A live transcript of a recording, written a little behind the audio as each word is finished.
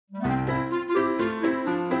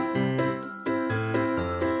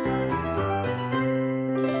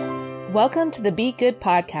Welcome to the Be Good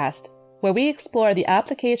podcast, where we explore the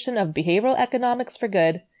application of behavioral economics for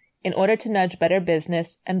good in order to nudge better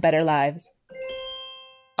business and better lives.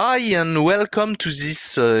 Hi, and welcome to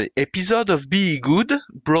this episode of Be Good,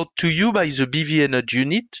 brought to you by the BVA Nudge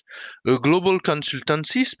Unit, a global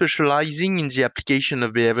consultancy specializing in the application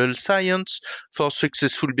of behavioral science for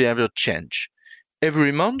successful behavior change.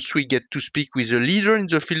 Every month, we get to speak with a leader in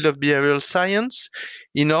the field of behavioral science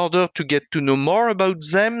in order to get to know more about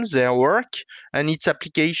them, their work, and its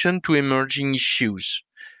application to emerging issues.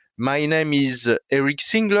 My name is Eric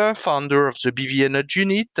Singler, founder of the BVA Nudge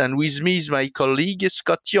Unit, and with me is my colleague,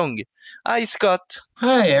 Scott Young. Hi, Scott.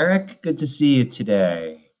 Hi, Eric. Good to see you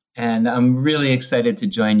today. And I'm really excited to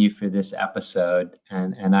join you for this episode.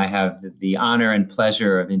 And I have the honor and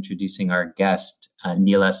pleasure of introducing our guest,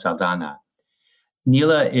 Neela Saldanha.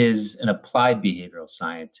 Neela is an applied behavioral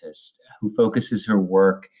scientist who focuses her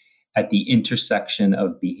work at the intersection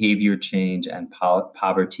of behavior change and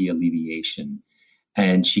poverty alleviation.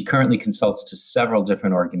 And she currently consults to several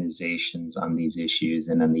different organizations on these issues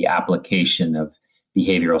and on the application of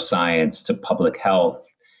behavioral science to public health,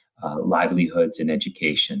 livelihoods, and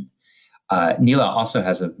education. Neela also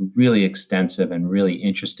has a really extensive and really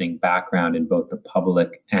interesting background in both the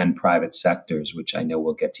public and private sectors, which I know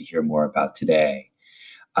we'll get to hear more about today.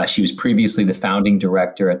 She was previously the founding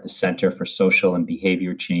director at the Center for Social and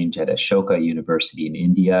Behavior Change at Ashoka University in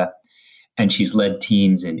India. And she's led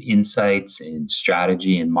teams in insights, in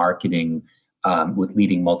strategy, and marketing with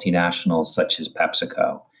leading multinationals such as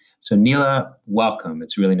PepsiCo. So Neela, welcome.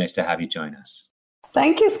 It's really nice to have you join us.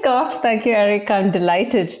 Thank you, Scott. Thank you, Eric. I'm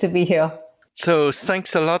delighted to be here. So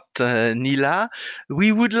thanks a lot, Neela.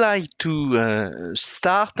 We would like to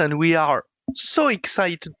start, and we are so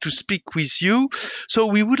excited to speak with you. So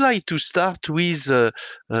we would like to start with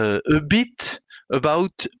a bit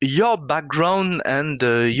about your background and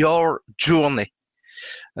your journey.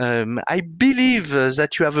 I believe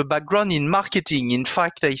that you have a background in marketing. In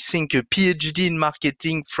fact, I think a PhD in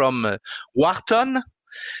marketing from Wharton,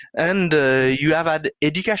 and you have had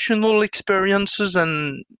educational experiences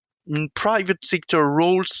and in private sector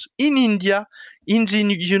roles in India, in the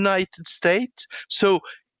United States. So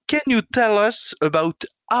can you tell us about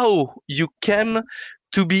how you came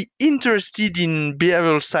to be interested in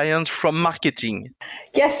behavioral science from marketing?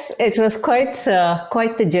 Yes, it was quite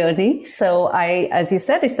the journey. So as you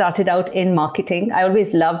said, I started out in marketing. I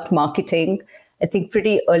always loved marketing. I think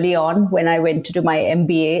pretty early on when I went to do my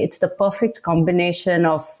MBA, it's the perfect combination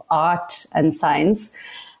of art and science.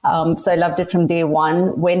 So I loved it from day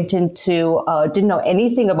one, went into, didn't know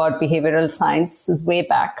anything about behavioral science. This was way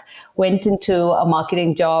back. Went into a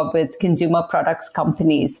marketing job with consumer products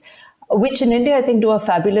companies, which in India, I think, do a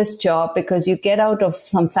fabulous job because you get out of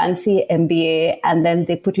some fancy MBA and then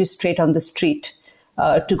they put you straight on the street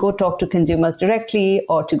to go talk to consumers directly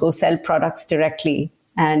or to go sell products directly.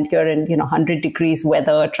 And you're in, 100 degrees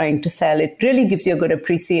weather trying to sell. It really gives you a good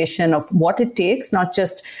appreciation of what it takes, not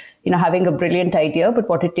just having a brilliant idea, but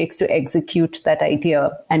what it takes to execute that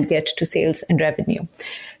idea and get to sales and revenue.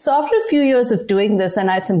 So after a few years of doing this,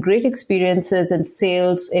 and I had some great experiences in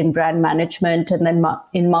sales, in brand management, and then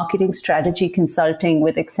in marketing strategy consulting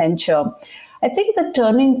with Accenture, I think the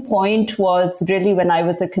turning point was really when I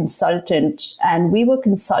was a consultant, and we were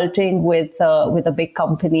consulting with a big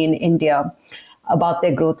company in India about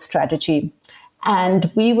their growth strategy.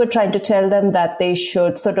 And we were trying to tell them that they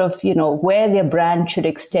should sort of, where their brand should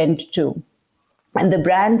extend to. And the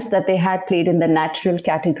brands that they had played in the natural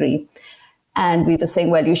category. And we were saying,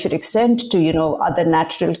 well, you should extend to, other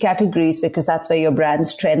natural categories because that's where your brand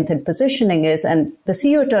strength and positioning is. And the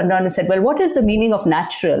CEO turned around and said, well, what is the meaning of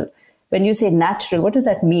natural? When you say natural, what does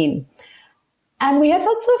that mean? And we had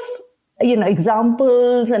lots of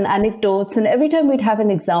examples and anecdotes. And every time we'd have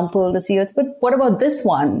an example, the CEO would say, but what about this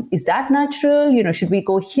one? Is that natural? Should we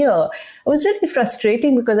go here? It was really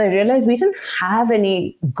frustrating because I realized we didn't have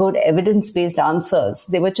any good evidence-based answers.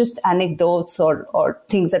 They were just anecdotes or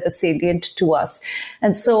things that were salient to us.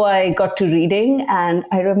 And so I got to reading, and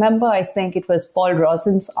I remember, I think it was Paul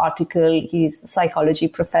Rozin's article. He's a psychology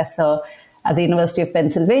professor at the University of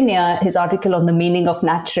Pennsylvania, his article on the meaning of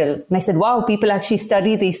natural. And I said, wow, people actually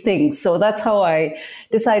study these things. So that's how I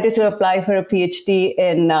decided to apply for a PhD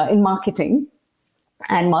in marketing.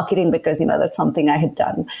 And marketing because, that's something I had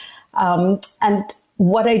done. And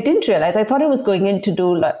what I didn't realize, I thought I was going in to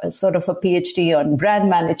do sort of a PhD on brand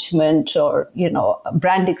management or,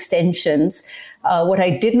 brand extensions. What I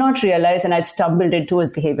did not realize and I'd stumbled into was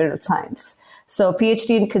behavioral science. So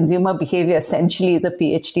PhD in consumer behavior essentially is a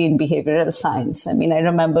PhD in behavioral science. I mean, I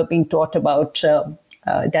remember being taught about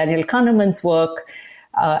Daniel Kahneman's work.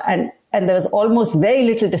 And and there was almost very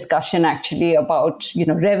little discussion actually about,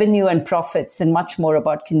 revenue and profits, and much more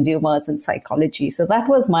about consumers and psychology. So that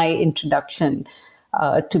was my introduction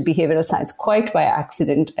to behavioral science, quite by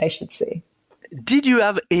accident, I should say. Did you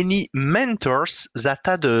have any mentors that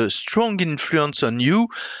had a strong influence on you,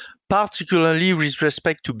 particularly with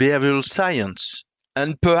respect to behavioral science?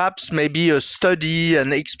 And perhaps maybe a study,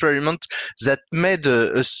 an experiment that made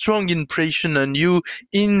a strong impression on you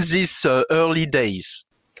in these early days?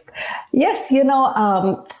 Yes,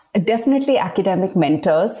 definitely academic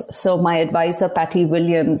mentors. So my advisor, Patty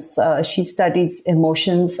Williams, she studies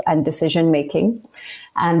emotions and decision making.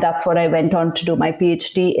 And that's what I went on to do my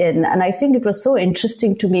PhD in. And I think it was so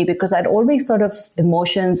interesting to me because I'd always thought of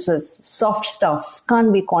emotions as soft stuff,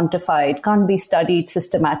 can't be quantified, can't be studied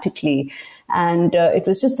systematically. And it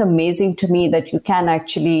was just amazing to me that you can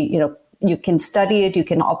actually, you can study it, you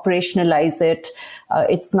can operationalize it.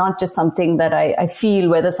 It's not just something that I feel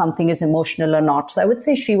whether something is emotional or not. So I would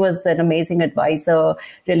say she was an amazing advisor,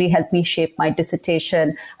 really helped me shape my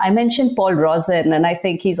dissertation. I mentioned Paul Rozin, and I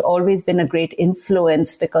think he's always been a great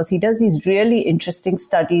influence because he does these really interesting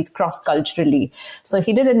studies cross-culturally. So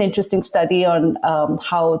he did an interesting study on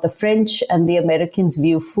how the French and the Americans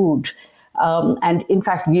view food, and in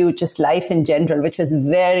fact view just life in general, which was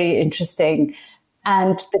very interesting.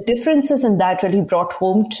 And the differences in that really brought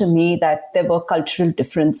home to me that there were cultural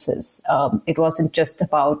differences. It wasn't just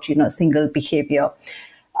about, single behavior.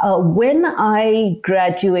 When I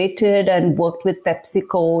graduated and worked with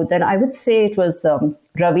PepsiCo, then I would say it was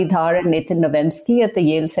Ravi Dhar and Nathan Novemsky at the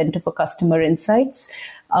Yale Center for Customer Insights.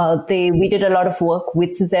 We did a lot of work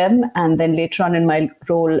with them, and then later on in my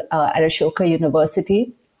role at Ashoka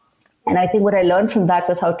University. And I think what I learned from that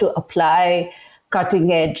was how to apply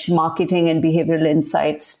cutting-edge marketing and behavioral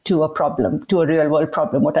insights to a problem, to a real-world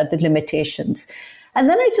problem. What are the limitations? And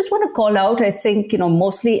then I just want to call out, I think,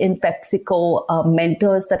 mostly in PepsiCo,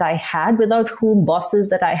 mentors that I had, without whom, bosses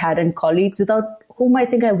that I had and colleagues, without whom I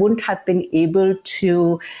think I wouldn't have been able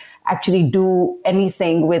to actually do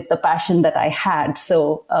anything with the passion that I had.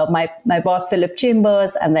 So my boss, Philip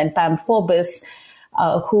Chambers, and then Pam Forbes,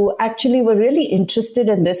 who actually were really interested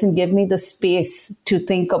in this and gave me the space to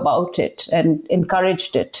think about it and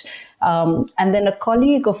encouraged it. And then a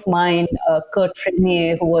colleague of mine, Kurt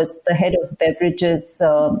Frenier, who was the head of beverages,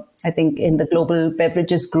 I think in the global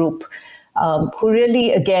beverages group, who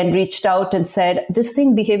really, again, reached out and said, this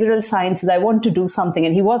thing, behavioral sciences, I want to do something.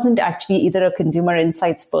 And he wasn't actually either a consumer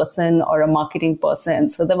insights person or a marketing person.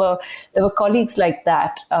 So there were colleagues like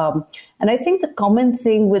that. And I think the common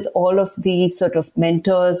thing with all of these sort of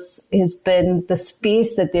mentors has been the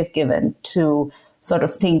space that they've given to sort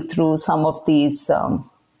of think through some of these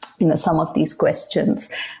questions.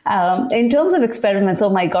 In terms of experiments,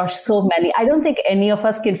 oh my gosh, so many. I don't think any of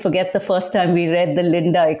us can forget the first time we read the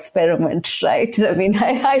Linda experiment, right? I mean,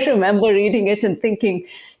 I remember reading it and thinking,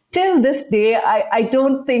 till this day, I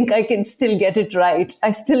don't think I can still get it right.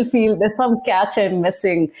 I still feel there's some catch I'm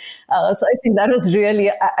missing. So I think that was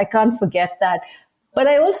really, I can't forget that. But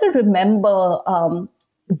I also remember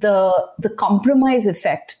the compromise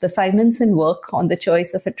effect, the Simonson work on the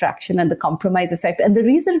choice of attraction and the compromise effect. And the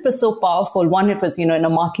reason it was so powerful, one, it was, in a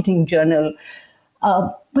marketing journal,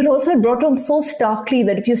 but also it brought home so starkly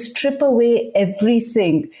that if you strip away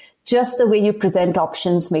everything, just the way you present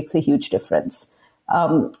options makes a huge difference,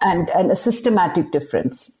 and a systematic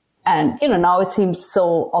difference. And, now it seems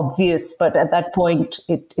so obvious, but at that point,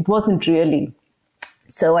 it wasn't really.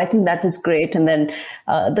 So I think that was great. And then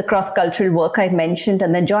the cross-cultural work I mentioned,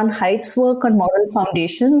 and then John Haidt's work on moral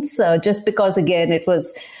foundations, just because, again, it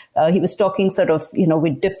was, he was talking sort of,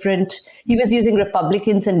 with different, he was using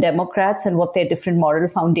Republicans and Democrats and what their different moral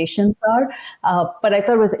foundations are. But I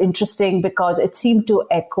thought it was interesting because it seemed to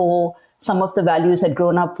echo some of the values I'd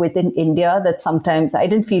grown up with in India that sometimes I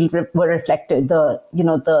didn't feel were reflected.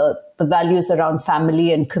 The values around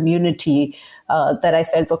family and community that I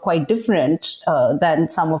felt were quite different than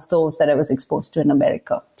some of those that I was exposed to in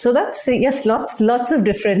America. So that's, yes, lots of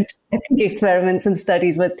different, I think, experiments and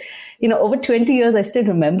studies. But, over 20 years, I still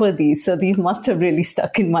remember these. So these must have really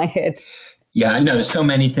stuck in my head. Yeah, I know there's so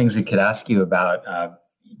many things I could ask you about,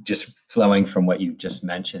 just flowing from what you just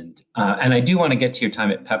mentioned. And I do want to get to your time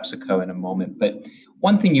at PepsiCo in a moment. But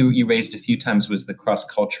one thing you raised a few times was the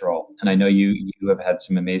cross-cultural. And I know you have had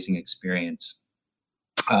some amazing experience.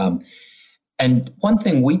 And one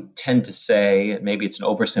thing we tend to say, maybe it's an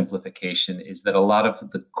oversimplification, is that a lot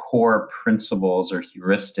of the core principles or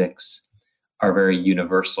heuristics are very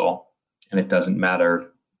universal. And it doesn't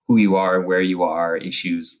matter who you are, where you are.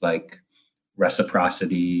 Issues like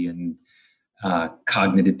reciprocity and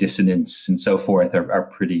cognitive dissonance and so forth are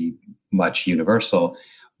pretty much universal.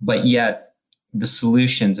 but yet the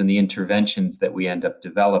solutions and the interventions that we end up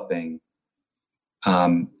developing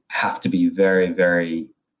have to be very, very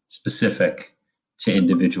specific to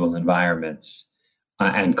individual environments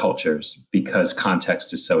and cultures, because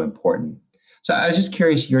context is so important. So I was just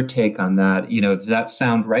curious your take on that. Does that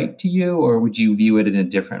sound right to you, or would you view it in a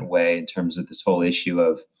different way in terms of this whole issue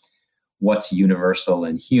of what's universal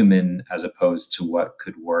and human as opposed to what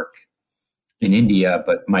could work in India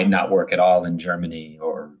but might not work at all in Germany,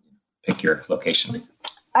 or pick your location?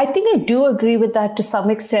 I think I do agree with that to some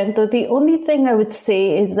extent, though the only thing I would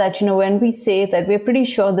say is that, when we say that we're pretty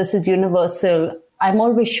sure this is universal, I'm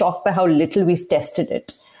always shocked by how little we've tested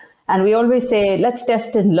it. And we always say, let's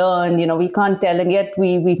test and learn, we can't tell. And yet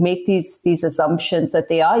we make these assumptions that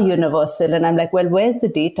they are universal. And I'm like, well, where's the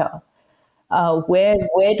data? Where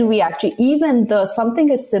do we actually, even something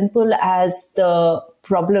as simple as the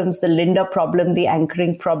problems, the Linda problem, the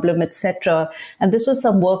anchoring problem, etc. And this was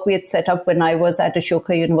some work we had set up when I was at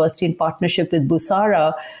Ashoka University in partnership with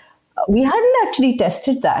Busara. We hadn't actually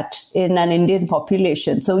tested that in an Indian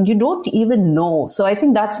population. So you don't even know. So I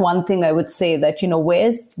think that's one thing I would say, that,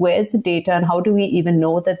 where's the data and how do we even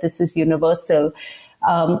know that this is universal?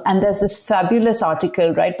 And there's this fabulous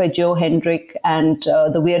article, right, by Joe Hendrick and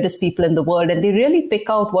the weirdest people in the world. And they really pick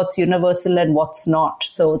out what's universal and what's not.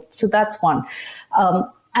 So that's one.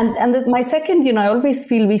 My second, I always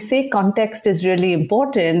feel we say context is really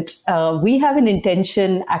important. We have an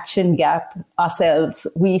intention action gap ourselves.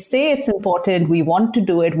 We say it's important. We want to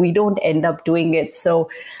do it. We don't end up doing it. So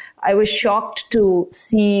I was shocked to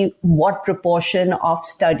see what proportion of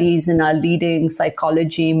studies in our leading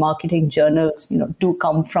psychology, marketing journals, do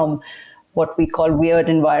come from what we call weird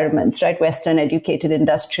environments, right? Western educated,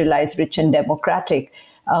 industrialized, rich and democratic.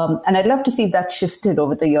 And I'd love to see that shifted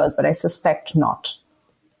over the years, but I suspect not.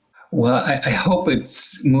 Well, I hope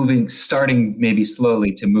it's starting maybe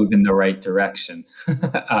slowly to move in the right direction.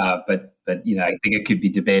 But I think it could be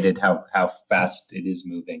debated how fast it is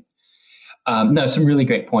moving. No, some really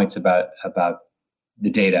great points about the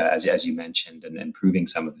data, as you mentioned, and proving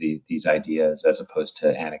some of these ideas as opposed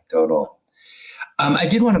to anecdotal. I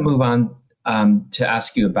did want to move on to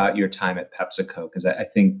ask you about your time at PepsiCo, because I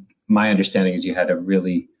think my understanding is you had a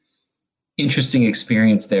really interesting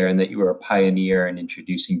experience there, and that you were a pioneer in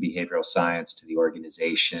introducing behavioral science to the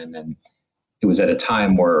organization. And it was at a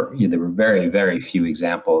time where there were very, very few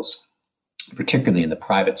examples, particularly in the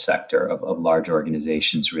private sector, of large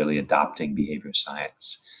organizations really adopting behavioral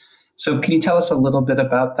science. So can you tell us a little bit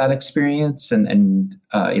about that experience and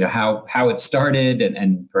how it started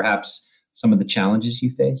and perhaps some of the challenges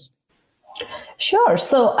you faced? Sure.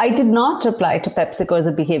 So I did not apply to PepsiCo as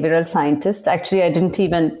a behavioral scientist. Actually, I didn't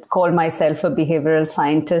even call myself a behavioral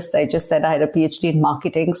scientist. I just said I had a PhD in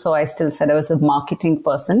marketing. So I still said I was a marketing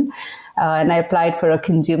person. And I applied for a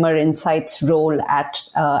consumer insights role at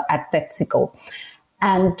PepsiCo.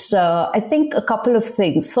 And I think a couple of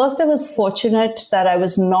things. First, I was fortunate that I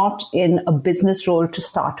was not in a business role to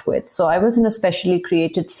start with. So I was in a specially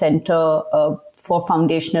created center for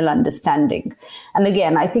foundational understanding. And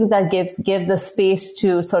again, I think that gave the space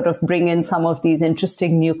to sort of bring in some of these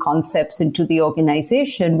interesting new concepts into the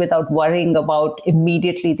organization without worrying about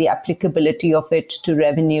immediately the applicability of it to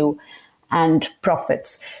revenue and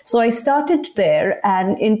profits. So I started there.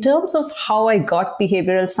 And in terms of how I got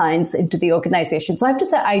behavioral science into the organization, so I have to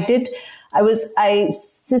say I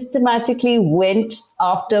systematically went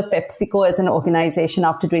after PepsiCo as an organization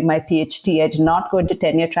after doing my PhD. I did not go into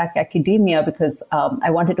tenure track academia because I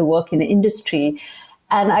wanted to work in an industry.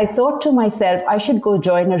 And I thought to myself, I should go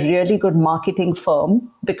join a really good marketing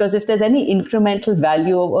firm, because if there's any incremental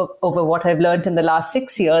value over what I've learned in the last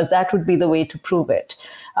 6 years, that would be the way to prove it.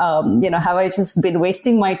 Have I just been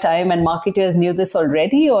wasting my time and marketers knew this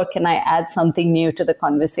already, or can I add something new to the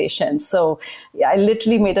conversation? So I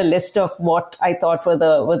literally made a list of what I thought were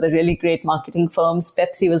the really great marketing firms.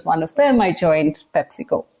 Pepsi was one of them. I joined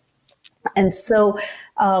PepsiCo. And so,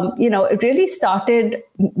 it really started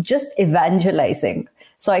just evangelizing.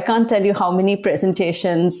 So I can't tell you how many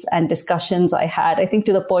presentations and discussions I had. I think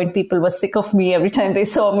to the point people were sick of me. Every time they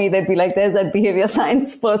saw me, they'd be like, there's that behavior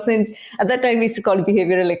science person. At that time, we used to call it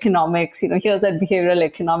behavioral economics. Here's that behavioral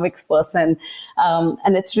economics person.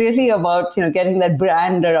 And it's really about, getting that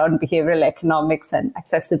brand around behavioral economics and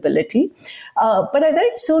accessibility. But I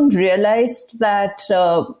very soon realized that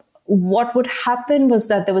what would happen was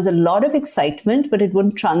that there was a lot of excitement, but it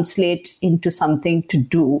wouldn't translate into something to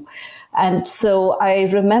do. And so I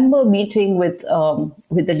remember meeting with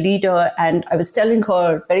the leader, and I was telling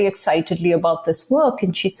her very excitedly about this work.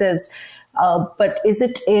 And she says, but is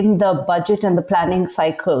it in the budget and the planning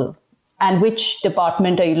cycle? and which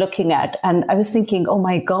department are you looking at? And I was thinking, oh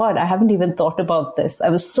my God, I haven't even thought about this. I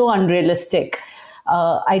was so unrealistic.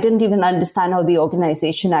 I didn't even understand how the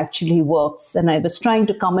organization actually works. And I was trying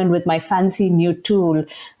to come in with my fancy new tool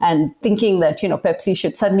and thinking that, Pepsi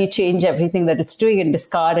should suddenly change everything that it's doing and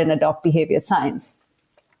discard and adopt behavior science.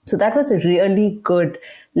 So that was a really good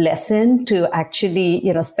lesson to actually,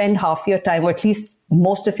 spend half your time, or at least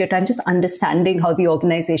most of your time, just understanding how the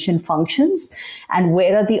organization functions and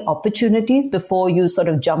where are the opportunities before you sort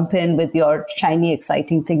of jump in with your shiny,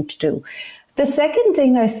 exciting thing to do. The second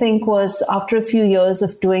thing I think was, after a few years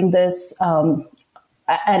of doing this,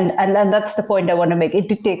 and that's the point I want to make, it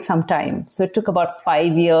did take some time. So it took about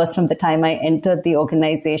 5 years from the time I entered the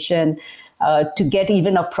organization to get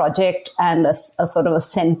even a project and a sort of a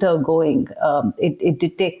center going. It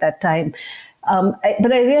did take that time.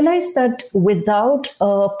 But I realized that without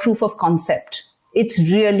a proof of concept, it's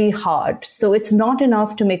really hard. So it's not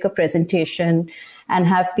enough to make a presentation and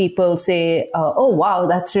have people say, oh, wow,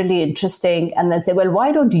 that's really interesting. And then say, well,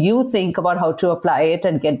 why don't you think about how to apply it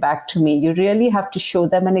and get back to me? You really have to show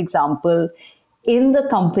them an example in the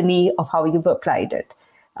company of how you've applied it.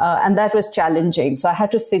 And that was challenging. So I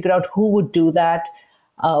had to figure out who would do that,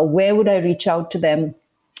 where would I reach out to them.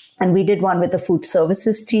 And we did one with the food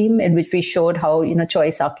services team in which we showed how,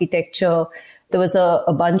 choice architecture. There was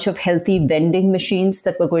a bunch of healthy vending machines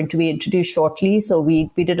that were going to be introduced shortly. So we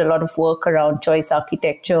did a lot of work around choice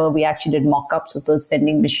architecture. We actually did mock-ups of those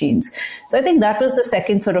vending machines. So I think that was the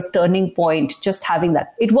second sort of turning point, just having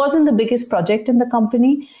that. It wasn't the biggest project in the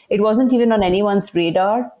company. It wasn't even on anyone's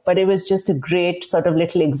radar, but it was just a great sort of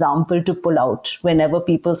little example to pull out whenever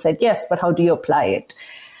people said, yes, but how do you apply it?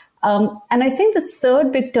 And I think the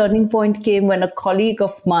third big turning point came when a colleague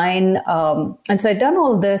of mine, and so I'd done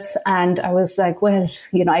all this and I was like, well,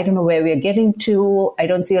 I don't know where we're getting to. I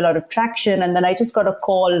don't see a lot of traction. And then I just got a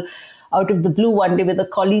call out of the blue one day with a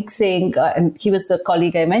colleague saying, and he was the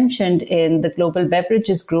colleague I mentioned in the global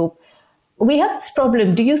beverages group, we have this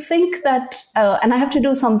problem. Do you think that, and I have to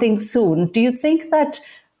do something soon, do you think that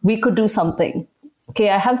we could do something?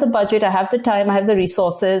 Okay, I have the budget, I have the time, I have the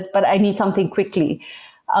resources, but I need something quickly.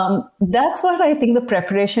 That's what I think the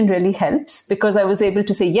preparation really helps, because I was able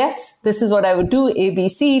to say, yes, this is what I would do,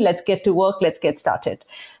 ABC, let's get to work, let's get started.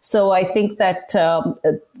 So I think that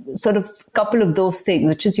sort of a couple of those things,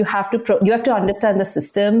 which is you have to understand the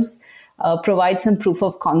systems, provide some proof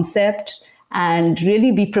of concept, and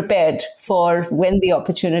really be prepared for when the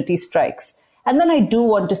opportunity strikes. And then I do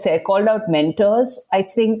want to say, I called out mentors. I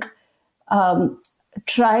think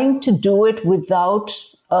trying to do it without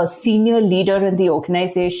a senior leader in the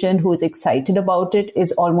organization who is excited about it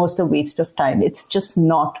is almost a waste of time. It's just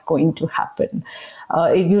not going to happen.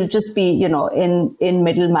 You'll just be, in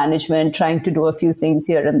middle management trying to do a few things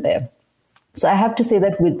here and there. So I have to say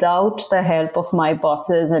that without the help of my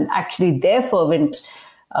bosses and actually their fervent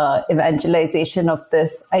evangelization of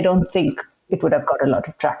this, I don't think it would have got a lot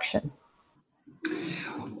of traction.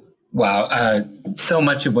 Wow. So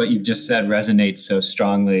much of what you've just said resonates so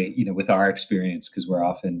strongly, with our experience, because we're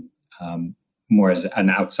often more as an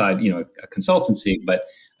outside, a consultancy, but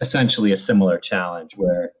essentially a similar challenge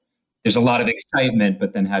where there's a lot of excitement,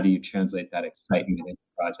 but then how do you translate that excitement into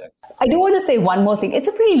projects? I do want to say one more thing. It's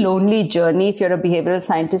a pretty lonely journey if you're a behavioral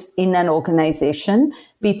scientist in an organization.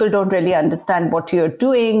 People don't really understand what you're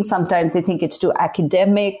doing. Sometimes they think it's too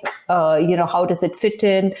academic. How does it fit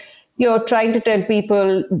in? You're trying to tell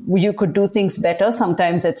people you could do things better.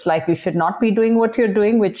 Sometimes it's like you should not be doing what you're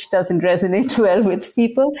doing, which doesn't resonate well with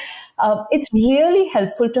people. It's really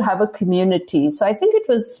helpful to have a community. So I think it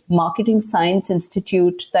was Marketing Science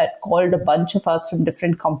Institute that called a bunch of us from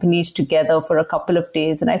different companies together for a couple of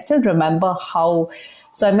days. And I still remember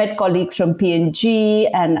so I met colleagues from P&G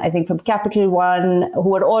and I think from Capital One who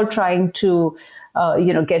were all trying to,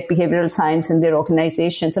 get behavioral science in their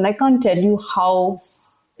organizations. And I can't tell you how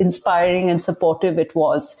inspiring and supportive it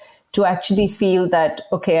was to actually feel that,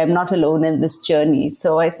 okay, I'm not alone in this journey.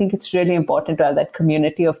 So I think it's really important to have that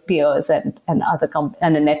community of peers and a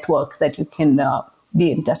network that you can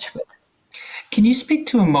be in touch with. Can you speak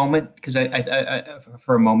to a moment, because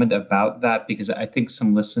for a moment about that, because I think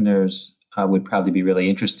some listeners would probably be really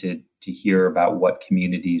interested to hear about what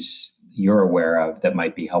communities you're aware of that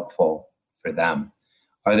might be helpful for them.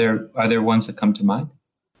 Are there ones that come to mind?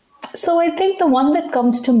 So I think the one that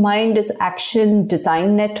comes to mind is Action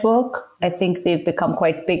Design Network. I think they've become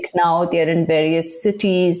quite big now. They're in various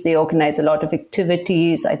cities. They organize a lot of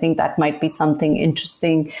activities. I think that might be something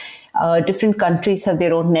interesting. Different countries have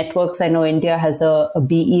their own networks. I know India has a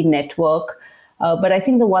BE network. But I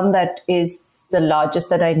think the one that is the largest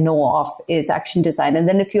that I know of is action design. And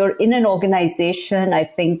then if you're in an organization, I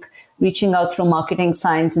think reaching out through Marketing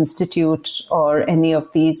Science Institute or any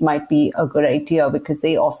of these might be a good idea, because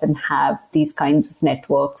they often have these kinds of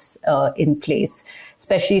networks in place,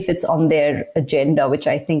 especially if it's on their agenda, which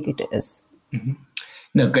I think it is. Mm-hmm.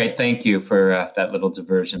 No, great. Thank you for that little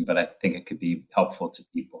diversion, but I think it could be helpful to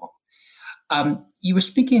people. You were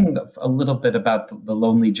speaking a little bit about the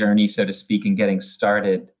lonely journey, so to speak, and getting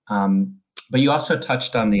started. But you also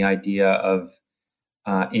touched on the idea of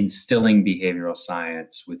instilling behavioral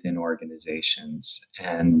science within organizations,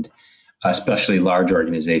 and especially large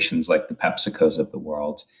organizations like the PepsiCos of the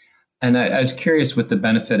world. And I was curious, with the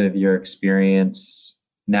benefit of your experience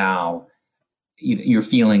now, your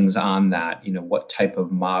feelings on that, what type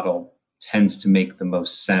of model tends to make the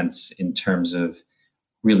most sense in terms of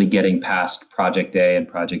really getting past project A and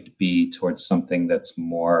project B towards something that's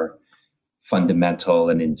more fundamental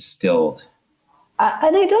and instilled.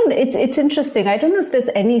 And it's interesting. I don't know if there's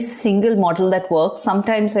any single model that works.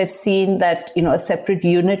 Sometimes I've seen that, a separate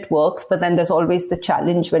unit works, but then there's always the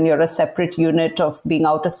challenge when you're a separate unit of being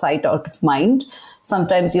out of sight, out of mind.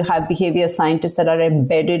 Sometimes you have behavior scientists that are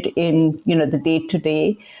embedded in, the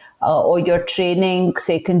day-to-day, or you're training,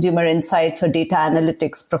 say, consumer insights or data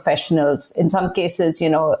analytics professionals. In some cases,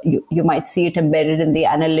 you might see it embedded in the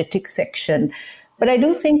analytics section. But I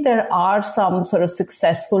do think there are some sort of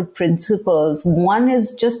successful principles. One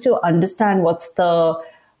is just to understand what's the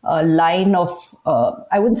line of,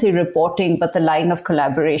 I wouldn't say reporting, but the line of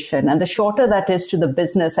collaboration. And the shorter that is to the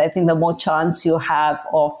business, I think the more chance you have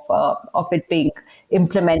of it being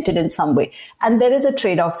implemented in some way. And there is a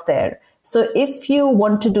trade-off there. So if you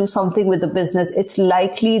want to do something with the business, it's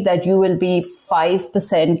likely that you will be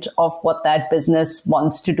 5% of what that business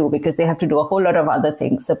wants to do, because they have to do a whole lot of other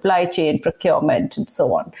things, supply chain, procurement, and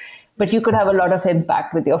so on. But you could have a lot of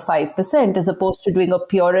impact with your 5%, as opposed to doing a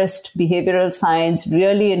purist behavioral science,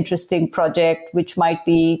 really interesting project, which might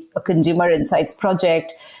be a consumer insights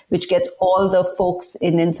project, which gets all the folks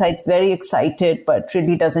in insights very excited, but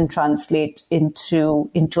really doesn't translate into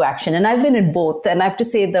action. And I've been in both. And I have to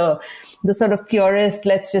say the sort of purist,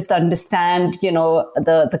 let's just understand,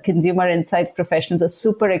 the consumer insights professionals are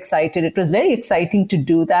super excited. It was very exciting to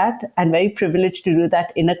do that and very privileged to do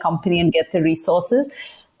that in a company and get the resources.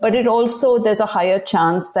 But it also, there's a higher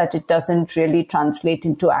chance that it doesn't really translate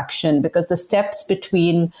into action, because the steps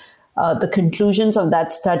between the conclusions of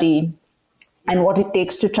that study and what it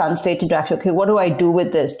takes to translate into action. Okay, what do I do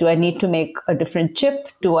with this? Do I need to make a different chip?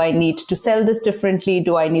 Do I need to sell this differently?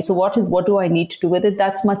 So what do I need to do with it?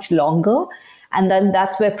 That's much longer. And then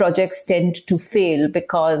that's where projects tend to fail,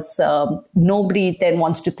 because nobody then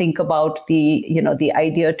wants to think about the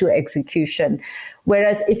idea to execution.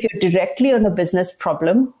 Whereas if you're directly on a business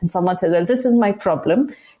problem and someone says, well, this is my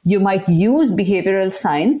problem, you might use behavioral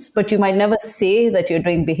science, but you might never say that you're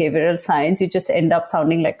doing behavioral science. You just end up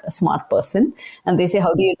sounding like a smart person. And they say,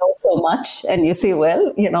 how do you know so much? And you say,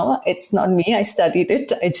 well, it's not me. I studied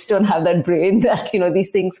it. I just don't have that brain that, these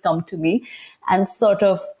things come to me. And sort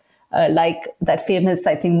of like that famous,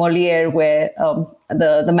 I think, Moliere, where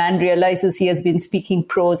the man realizes he has been speaking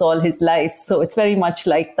prose all his life. So it's very much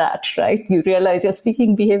like that, right? You realize you're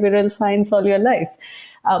speaking behavioral science all your life.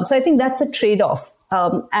 So I think that's a trade-off.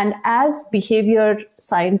 And as behavior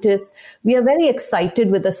scientists, we are very excited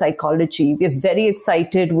with the psychology. We are very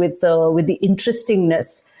excited with the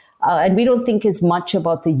interestingness. And we don't think as much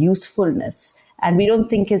about the usefulness. And we don't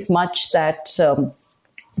think as much that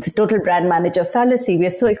it's a total brand manager fallacy. We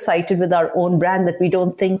are so excited with our own brand that we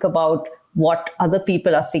don't think about what other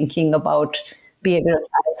people are thinking about behavioral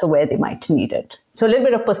science or where they might need it. So a little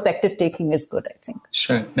bit of perspective taking is good, I think.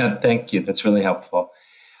 Sure. No, thank you. That's really helpful.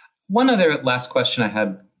 One other last question I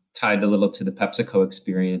had tied a little to the PepsiCo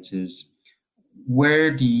experience is,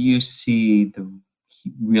 where do you see the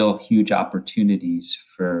real huge opportunities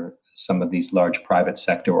for some of these large private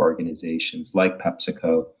sector organizations like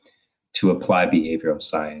PepsiCo to apply behavioral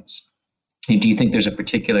science? And do you think there's a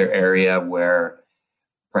particular area where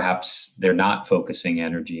perhaps they're not focusing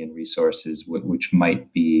energy and resources, which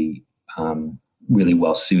might be really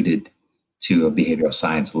well suited to a behavioral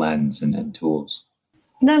science lens and tools?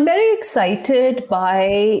 I'm very excited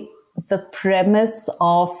by the premise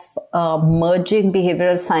of merging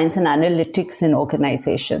behavioral science and analytics in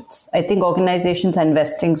organizations. I think organizations are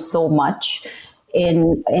investing so much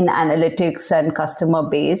in analytics and customer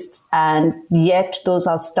based, and yet those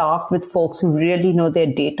are staffed with folks who really know their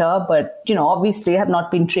data, but obviously have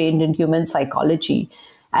not been trained in human psychology.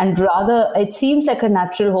 And rather, it seems like a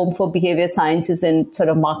natural home for behavior sciences in sort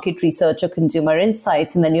of market research or consumer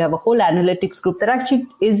insights. And then you have a whole analytics group that actually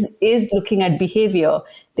is looking at behavior.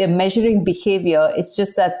 They're measuring behavior. It's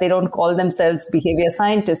just that they don't call themselves behavior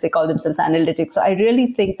scientists. They call themselves analytics. So I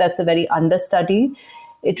really think that's a very understudy.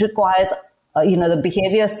 It requires the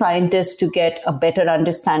behavior scientists to get a better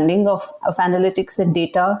understanding of analytics and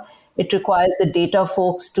data. It requires the data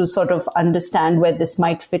folks to sort of understand where this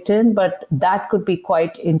might fit in, but that could be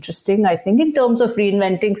quite interesting, I think, in terms of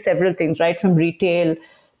reinventing several things, right, from retail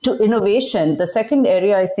to innovation. The second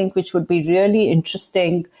area, I think, which would be really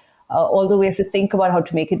interesting, although we have to think about how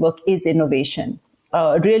to make it work, is innovation.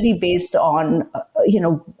 Really based on,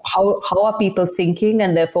 how are people thinking,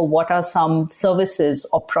 and therefore what are some services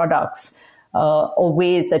or products or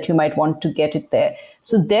ways that you might want to get it there.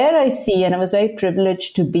 So there I see, and I was very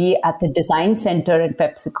privileged to be at the design center at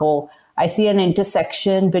PepsiCo. I see an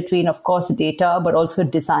intersection between, of course, data, but also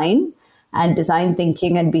design and design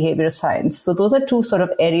thinking and behavioral science. So those are two sort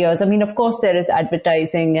of areas. I mean, of course, there is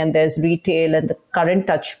advertising and there's retail and the current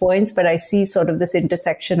touch points, but I see sort of this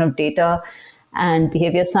intersection of data and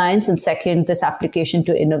behavior science. And second, this application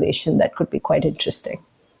to innovation that could be quite interesting.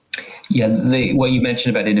 Yeah, what you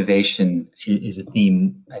mentioned about innovation is a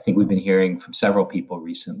theme I think we've been hearing from several people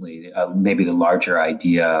recently. Maybe the larger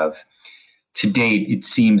idea of, to date, it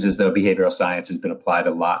seems as though behavioral science has been applied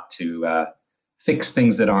a lot to fix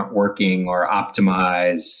things that aren't working or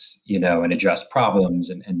optimize, and address problems.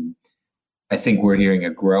 And I think we're hearing a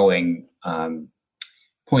growing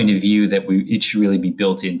point of view that it should really be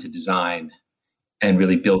built into design and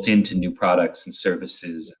really built into new products and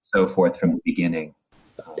services and so forth from the beginning.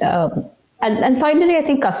 And finally, I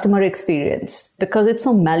think customer experience, because it's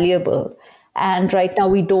so malleable. And right now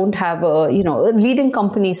we don't have leading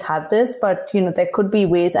companies have this, but, there could be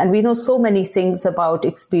ways, and we know so many things about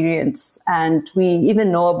experience, and we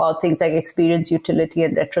even know about things like experience utility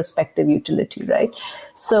and retrospective utility, right?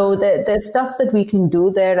 So there's stuff that we can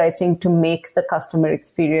do there, I think, to make the customer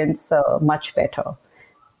experience much better.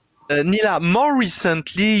 Neela, more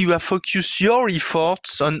recently, you have focused your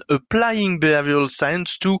efforts on applying behavioral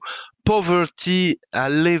science to poverty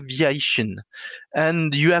alleviation.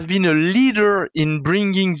 And you have been a leader in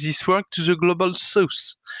bringing this work to the global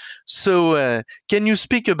south. So can you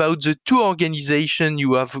speak about the two organizations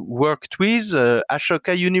you have worked with,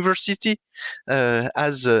 Ashoka University?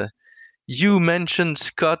 As you mentioned,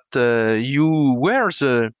 Scott, you were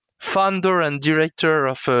the founder and director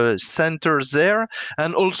of a center there,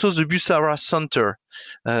 and also the Busara Center.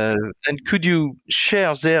 And could you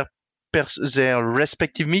share their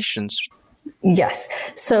respective missions? Yes.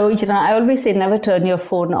 So, I always say never turn your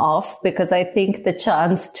phone off, because I think the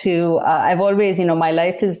chance to, I've always, my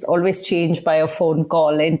life is always changed by a phone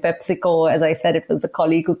call. In PepsiCo, as I said, it was the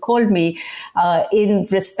colleague who called me. In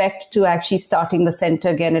respect to actually starting the center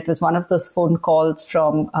again, it was one of those phone calls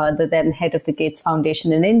from the then head of the Gates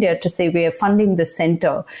Foundation in India to say, we are funding the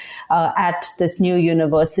center at this new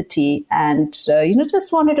university. And,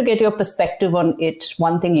 just wanted to get your perspective on it.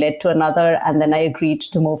 One thing led to another. And then I agreed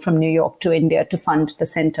to move from New York to India to fund the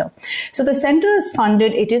center. So the center is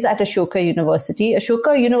funded, it is at Ashoka University.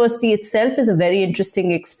 Ashoka University itself is a very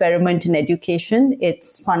interesting experiment in education.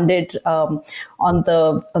 It's funded on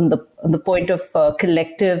the point of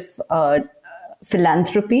collective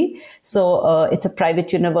philanthropy. So it's a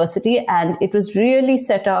private university, and it was really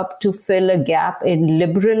set up to fill a gap in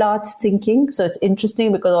liberal arts thinking. So it's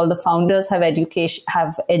interesting because all the founders have education,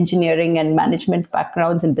 have engineering and management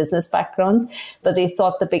backgrounds and business backgrounds, but they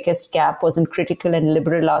thought the biggest gap was in critical and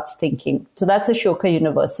liberal arts thinking. So that's Ashoka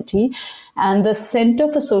University. And the Center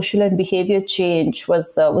for Social and Behavior Change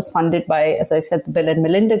was funded by, as I said, the Bill and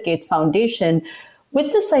Melinda Gates Foundation,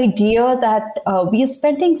 with this idea that we are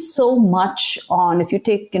spending so much on, if you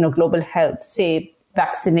take, global health, say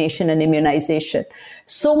vaccination and immunization,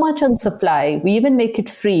 so much on supply, we even make it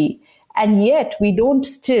free. And yet we don't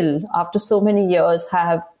still, after so many years,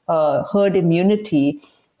 have herd immunity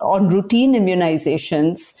on routine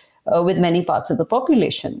immunizations with many parts of the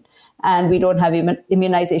population. And we don't have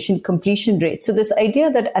immunization completion rates. So this idea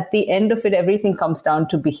that at the end of it, everything comes down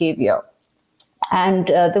to behavior. And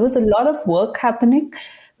there was a lot of work happening,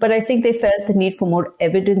 but I think they felt the need for more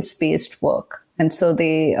evidence-based work. And so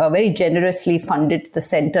they very generously funded the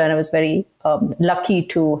center. And I was very lucky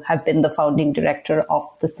to have been the founding director of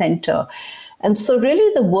the center. And so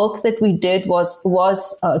really the work that we did was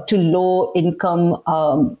to low income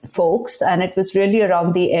folks. And it was really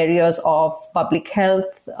around the areas of public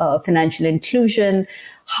health, financial inclusion.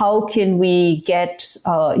 How can we get,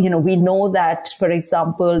 we know that, for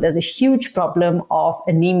example, there's a huge problem of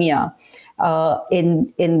anemia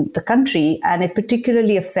in the country, and it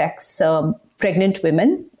particularly affects pregnant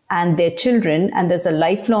women and their children. And there's a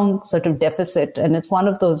lifelong sort of deficit, and it's one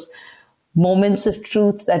of those moments of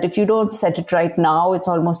truth that if you don't set it right now, it's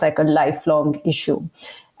almost like a lifelong issue.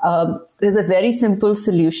 There's a very simple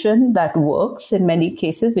solution that works in many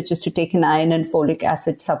cases, which is to take an iron and folic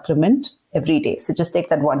acid supplement every day. So just take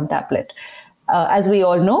that one tablet. As we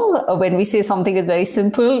all know, when we say something is very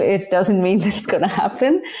simple, it doesn't mean that it's going to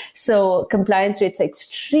happen. So compliance rates are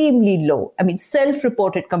extremely low. I mean,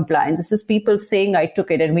 self-reported compliance. This is people saying, I took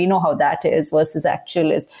it, and we know how that is, versus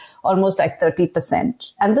actual is almost like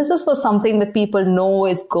 30%. And this is for something that people know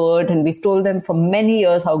is good, and we've told them for many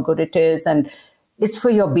years how good it is, and it's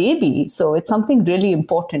for your baby. So it's something really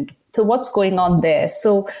important. So what's going on there?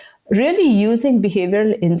 So really using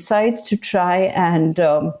behavioral insights to try and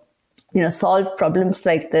solve problems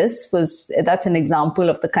like that's an example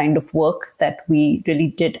of the kind of work that we really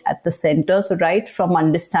did at the center. So right from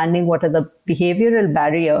understanding what are the behavioral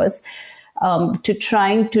barriers to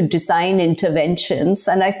trying to design interventions.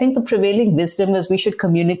 And I think the prevailing wisdom is we should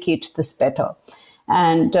communicate this better,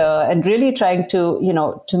 and really trying to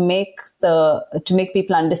make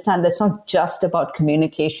people understand that's not just about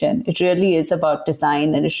communication. It really is about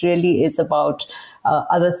design, and it really is about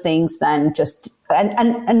other things than just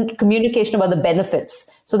and communication about the benefits.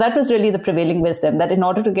 So that was really the prevailing wisdom, that in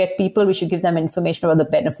order to get people, we should give them information about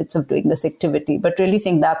the benefits of doing this activity, but really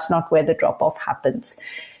saying that's not where the drop-off happens.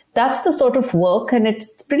 That's the sort of work, and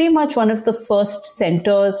it's pretty much one of the first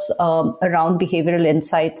centers around behavioral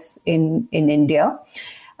insights in India.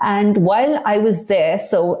 And while I was there,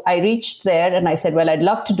 so I reached there and I said, well, I'd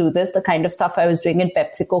love to do this. The kind of stuff I was doing in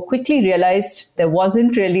PepsiCo, quickly realized there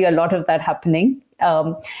wasn't really a lot of that happening.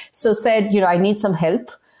 So said, I need some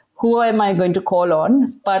help. Who am I going to call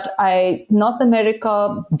on? But North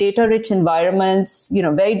America, data-rich environments,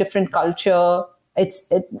 very different culture.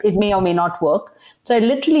 It may or may not work. So I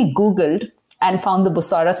literally Googled and found the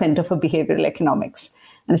Busara Center for Behavioral Economics.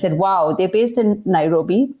 And I said, wow, they're based in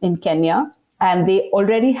Nairobi in Kenya. And they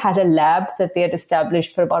already had a lab that they had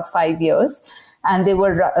established for about 5 years. And they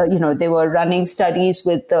were running studies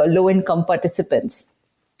with low-income participants.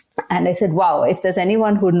 And I said, wow, if there's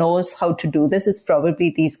anyone who knows how to do this, it's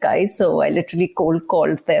probably these guys. So I literally cold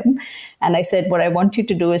called them. And I said, what I want you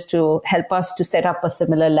to do is to help us to set up a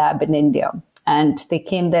similar lab in India. And they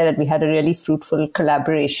came there and we had a really fruitful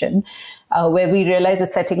collaboration where we realized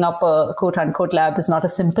that setting up a quote unquote lab is not a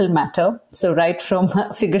simple matter. So right from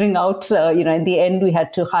figuring out, in the end, we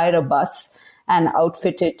had to hire a bus and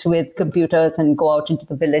outfit it with computers and go out into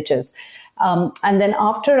the villages. And then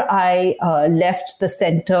after I left the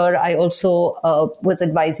center, I also was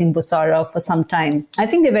advising Busara for some time. I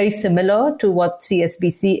think they're very similar to what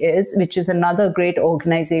CSBC is, which is another great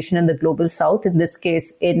organization in the global south, in this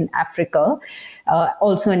case in Africa,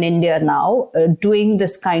 also in India now, doing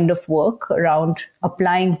this kind of work around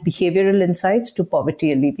applying behavioral insights to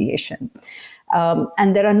poverty alleviation.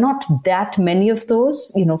 And there are not that many of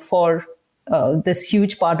those, for this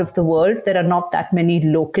huge part of the world. There are not that many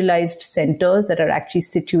localized centers that are actually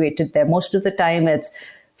situated there. Most of the time it's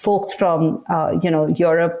folks from,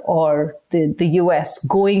 Europe or the US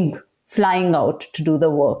flying out to do the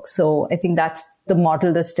work. So I think that's the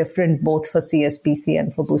model that's different both for CSBC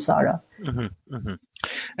and for Busara. Mm-hmm, mm-hmm.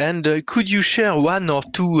 And could you share one or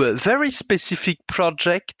two very specific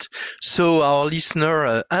projects so our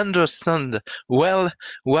listener understand well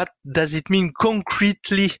what does it mean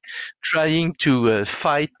concretely trying to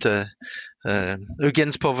fight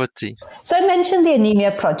against poverty? So I mentioned the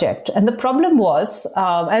anemia project, and the problem was,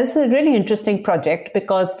 it's a really interesting project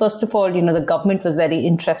because first of all, the government was very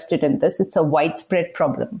interested in this. It's a widespread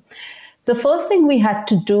problem. The first thing we had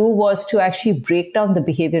to do was to actually break down the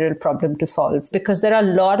behavioral problem to solve, because there are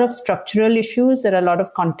a lot of structural issues, there are a lot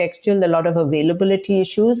of contextual, a lot of availability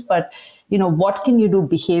issues, but what can you do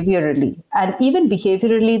behaviorally? And even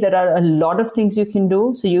behaviorally, there are a lot of things you can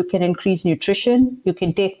do. So you can increase nutrition, you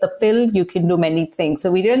can take the pill, you can do many things.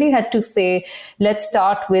 So we really had to say, let's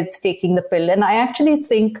start with taking the pill. And I actually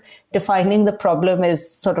think defining the problem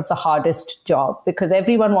is sort of the hardest job because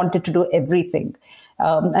everyone wanted to do everything.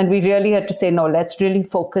 And we really had to say, no, let's really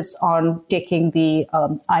focus on taking the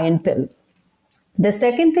iron pill. The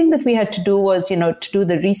second thing that we had to do was, to do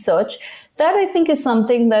the research. That I think is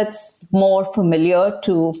something that's more familiar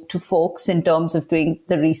to folks in terms of doing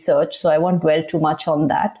the research. So I won't dwell too much on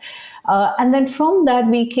that. And then from that,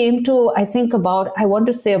 we came to, about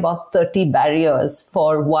 30 barriers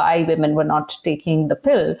for why women were not taking the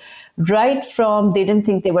pill. Right from they didn't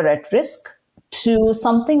think they were at risk to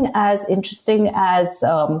something as interesting as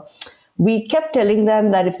we kept telling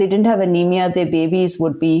them that if they didn't have anemia, their babies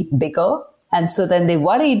would be bigger And so then they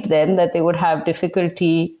worried then that they would have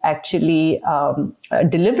difficulty actually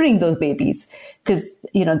delivering those babies because,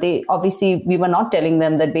 we were not telling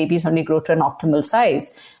them that babies only grow to an optimal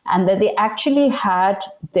size. And that they actually had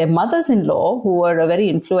their mothers-in-law, who were a very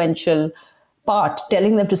influential part,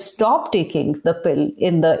 telling them to stop taking the pill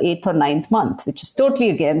in the 8th or 9th month, which is totally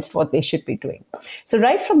against what they should be doing. So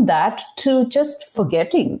right from that to just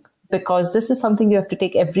forgetting, because this is something you have to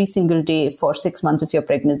take every single day for 6 months of your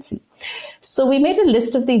pregnancy. So we made a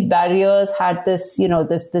list of these barriers, had this,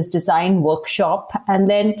 this design workshop, and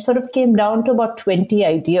then sort of came down to about 20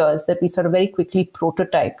 ideas that we sort of very quickly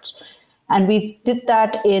prototyped. And we did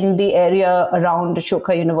that in the area around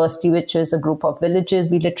Ashoka University, which is a group of villages.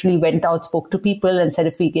 We literally went out, spoke to people and said,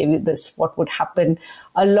 if we gave you this, what would happen?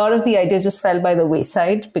 A lot of the ideas just fell by the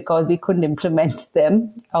wayside because we couldn't implement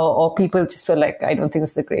them, or people just were like, I don't think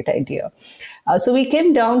this is a great idea. So we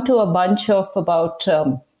came down to a bunch of about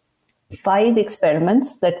 5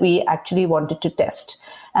 experiments that we actually wanted to test.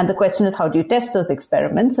 And the question is, how do you test those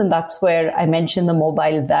experiments? And that's where I mentioned the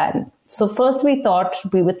mobile van. So first we thought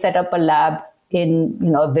we would set up a lab in,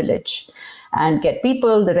 a village and get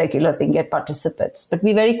people, the regular thing, get participants. But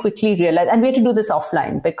we very quickly realized, and we had to do this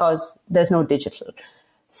offline because there's no digital.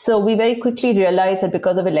 So we very quickly realized that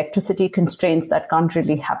because of electricity constraints, that can't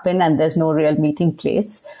really happen and there's no real meeting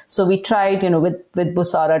place. So we tried, with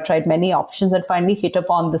Busara, tried many options and finally hit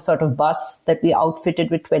upon this sort of bus that we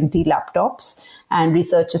outfitted with 20 laptops and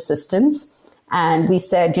research assistants. And we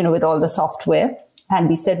said, with all the software, and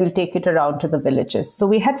we said, we'll take it around to the villages. So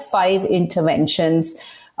we had 5 interventions.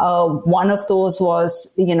 One of those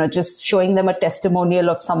was, just showing them a testimonial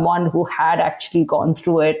of someone who had actually gone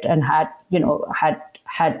through it and had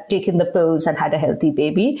taken the pills and had a healthy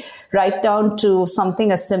baby, right down to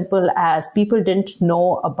something as simple as people didn't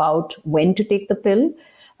know about when to take the pill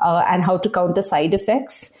and how to counter side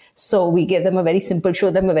effects. So we gave them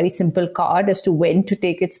showed them a very simple card as to when to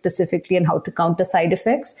take it specifically and how to counter side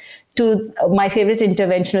effects. To my favorite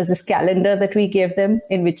intervention was this calendar that we gave them,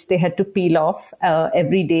 in which they had to peel off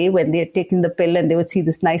every day when they had taken the pill, and they would see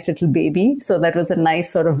this nice little baby. So that was a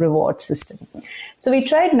nice sort of reward system. So we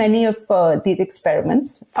tried many of these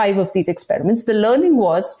experiments, 5 of these experiments. The learning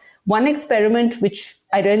was one experiment, which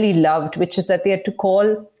I really loved, which is that they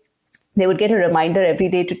would get a reminder every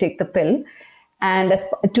day to take the pill. And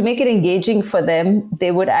to make it engaging for them, they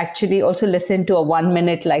would actually also listen to a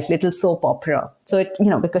 1-minute little soap opera. So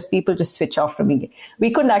because people just switch off from it. We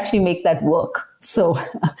couldn't actually make that work. So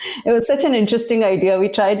it was such an interesting idea. We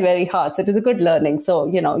tried very hard. So it was a good learning. So,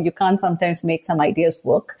 you can't sometimes make some ideas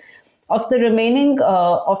work. Of the remaining,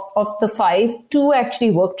 of the 5, 2 actually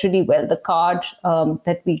worked really well. The card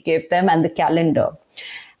that we gave them and the calendar.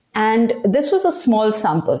 And this was a small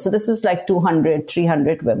sample. So this is like 200,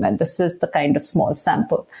 300 women. This is the kind of small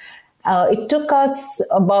sample. It took us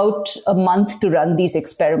about a month to run these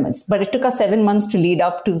experiments, but it took us 7 months to lead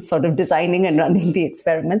up to sort of designing and running the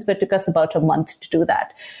experiments, but it took us about a month to do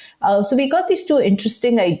that. So we got these 2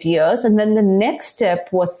 interesting ideas. And then the next step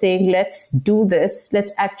was saying, let's do this.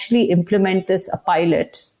 Let's actually implement this, a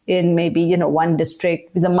pilot in maybe, one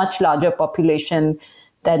district with a much larger population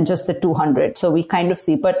than just the 200. So we kind of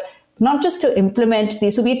see, but not just to implement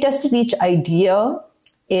these. So we tested each idea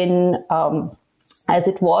in as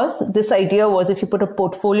it was. This idea was, if you put a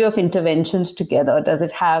portfolio of interventions together, does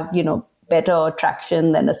it have, better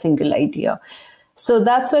traction than a single idea? So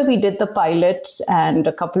that's where we did the pilot, and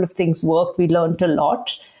a couple of things worked. We learned a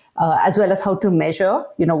lot, as well as how to measure,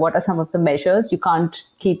 what are some of the measures. You can't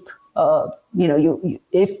keep,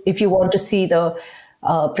 if you want to see the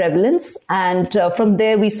prevalence. And from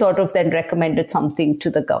there, we sort of then recommended something to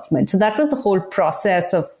the government. So that was the whole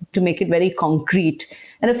process to make it very concrete.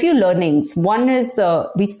 And a few learnings. One is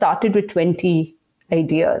we started with 20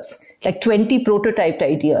 ideas, like 20 prototyped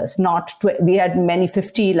ideas, we had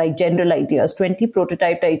 50 general ideas, 20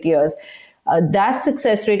 prototyped ideas. That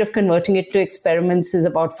success rate of converting it to experiments is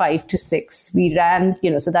about 5 to 6. We ran,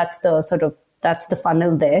 so that's the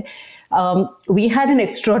funnel there. We had an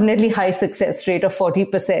extraordinarily high success rate of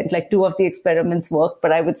 40%, like 2 of the experiments worked,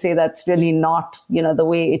 but I would say that's really not, the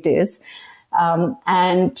way it is. And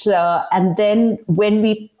then when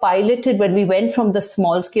we went from the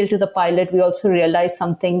small scale to the pilot, we also realized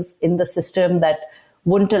some things in the system that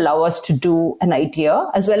wouldn't allow us to do an idea,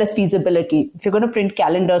 as well as feasibility. If you're going to print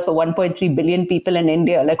calendars for 1.3 billion people in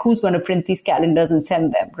India, who's going to print these calendars and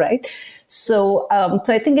send them, right? So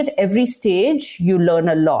I think at every stage, you learn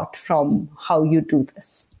a lot from how you do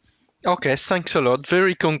this. Okay, thanks a lot.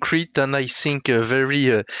 Very concrete and I think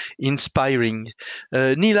very inspiring.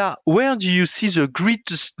 Neela, where do you see the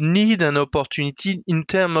greatest need and opportunity in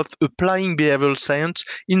terms of applying behavioral science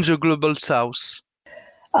in the global south?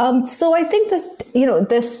 So I think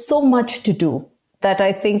there's so much to do that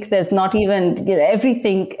I think there's not even,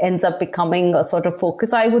 everything ends up becoming a sort of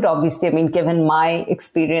focus. I would obviously, given my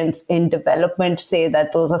experience in development, say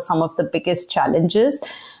that those are some of the biggest challenges.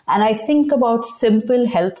 And I think about simple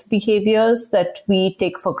health behaviors that we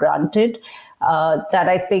take for granted, that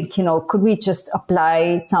I think, could we just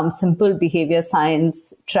apply some simple behavior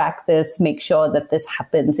science, track this, make sure that this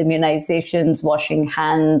happens, immunizations, washing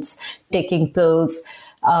hands, taking pills,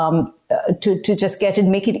 to just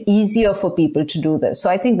make it easier for people to do this. So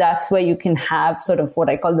I think that's where you can have sort of what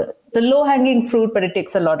I call the low-hanging fruit, but it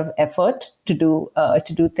takes a lot of effort to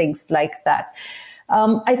do things like that.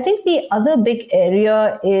 I think the other big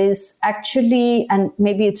area is actually, and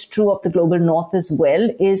maybe it's true of the global north as well,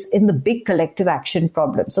 is in the big collective action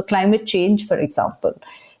problem. So climate change, for example,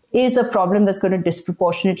 is a problem that's going to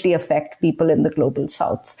disproportionately affect people in the global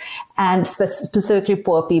south, and specifically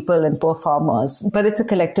poor people and poor farmers. But it's a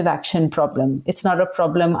collective action problem. It's not a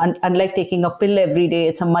problem, unlike taking a pill every day,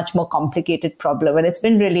 it's a much more complicated problem. And it's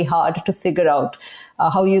been really hard to figure out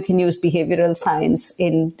how you can use behavioral science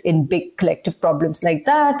in big collective problems like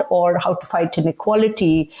that, or how to fight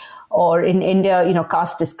inequality, or in India,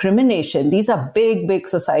 caste discrimination. These are big, big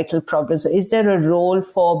societal problems. So is there a role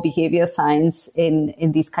for behavior science in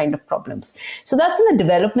these kind of problems? So that's in the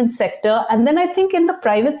development sector. And then I think in the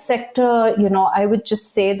private sector, I would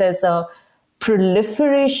just say there's a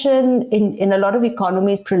proliferation in a lot of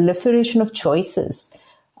economies, proliferation of choices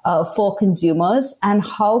for consumers, and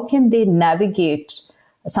how can they navigate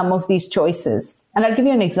some of these choices. And I'll give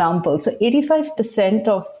you an example. So 85%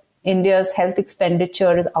 of India's health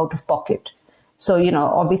expenditure is out of pocket. So,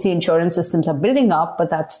 obviously insurance systems are building up,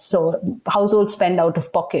 but that's so households spend out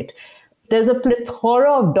of pocket. There's a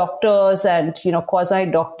plethora of doctors and, quasi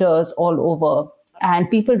doctors all over, and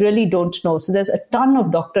people really don't know. So there's a ton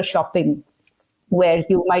of doctor shopping where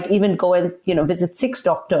you might even go and, visit 6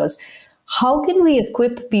 doctors. How can we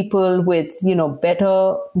equip people with,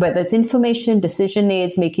 better, whether it's information, decision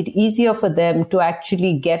aids, make it easier for them to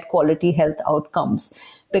actually get quality health outcomes?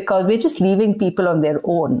 Because we're just leaving people on their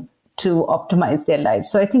own to optimize their lives.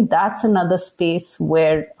 So I think that's another space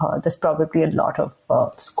where there's probably a lot of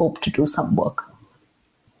scope to do some work.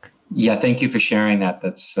 Yeah, thank you for sharing that.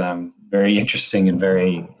 That's very interesting and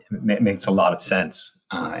makes a lot of sense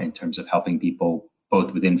in terms of helping people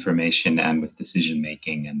both with information and with decision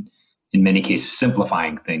making, and in many cases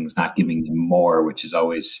simplifying things, not giving them more, which is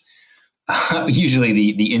always usually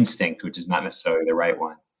the instinct, which is not necessarily the right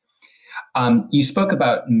one. You spoke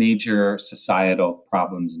about major societal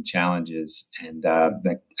problems and challenges, and I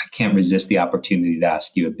can't resist the opportunity to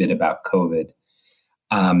ask you a bit about COVID.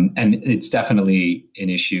 And it's definitely an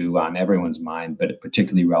issue on everyone's mind, but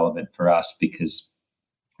particularly relevant for us because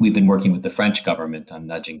we've been working with the French government on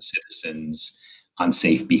nudging citizens on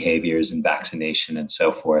safe behaviors and vaccination and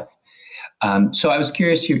so forth. So I was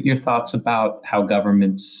curious your thoughts about how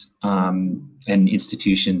governments and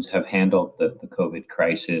institutions have handled the COVID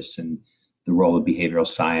crisis and the role of behavioral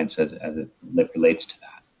science as it relates to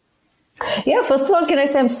that. Yeah, first of all, can I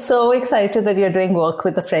say I'm so excited that you're doing work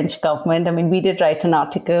with the French government. We did write an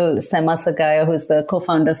article, Sema Sagaya, who's the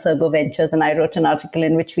co-founder of Sergo Ventures, and I wrote an article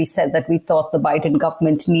in which we said that we thought the Biden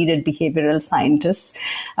government needed behavioral scientists,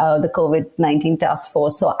 the COVID-19 task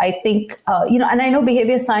force. So I think, and I know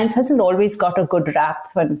behavior science hasn't always got a good rap,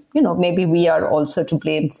 and, maybe we are also to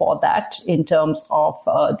blame for that in terms of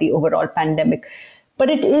the overall pandemic. But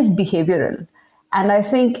it is behavioral. And I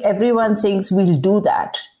think everyone thinks we'll do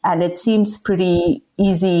that. And it seems pretty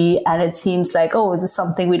easy. And it seems like, this is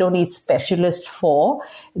something we don't need specialists for.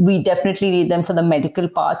 We definitely need them for the medical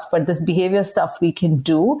parts, but this behavior stuff we can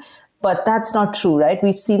do. But that's not true, right?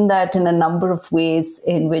 We've seen that in a number of ways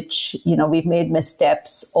in which, we've made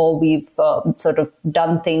missteps, or we've sort of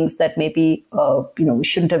done things that maybe,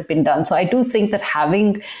 shouldn't have been done. So I do think that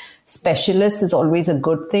having specialists is always a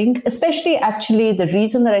good thing, especially actually the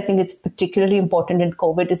reason that I think it's particularly important in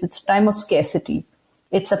COVID is it's a time of scarcity.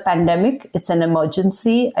 It's a pandemic. It's an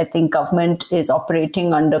emergency. I think government is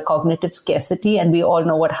operating under cognitive scarcity, and we all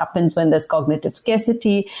know what happens when there's cognitive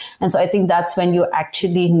scarcity. And so I think that's when you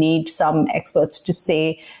actually need some experts to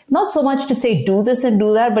say, not so much to say do this and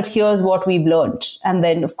do that, but here's what we've learned. And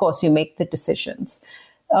then, of course, you make the decisions.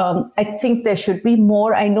 I think there should be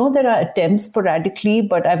more. I know there are attempts sporadically,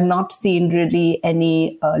 but I've not seen really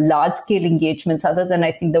any large-scale engagements other than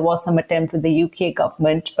I think there was some attempt with the UK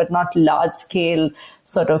government, but not large-scale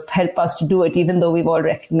sort of help us to do it, even though we've all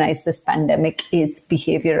recognized this pandemic is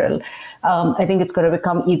behavioral. I think it's going to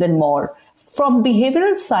become even more. From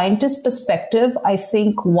behavioral scientist perspective, I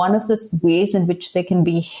think one of the ways in which they can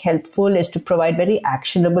be helpful is to provide very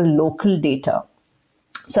actionable local data.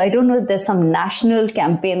 So I don't know if there's some national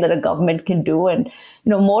campaign that a government can do. And,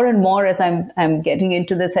 more and more as I'm getting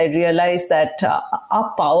into this, I realize that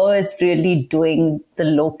our power is really doing the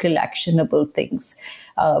local actionable things.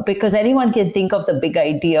 Because anyone can think of the big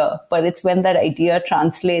idea, but it's when that idea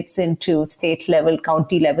translates into state level,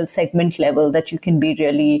 county level, segment level that you can be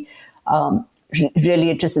really, really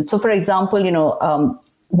interested. So, for example,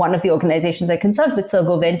 one of the organizations I consult with,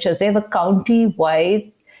 Sergo Ventures, they have a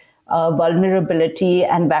county-wide vulnerability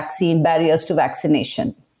and vaccine barriers to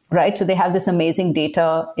vaccination, right? So they have this amazing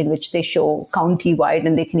data in which they show county-wide,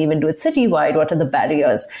 and they can even do it city-wide. What are the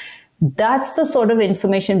barriers? That's the sort of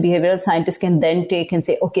information behavioral scientists can then take and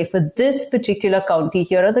say, okay, for this particular county,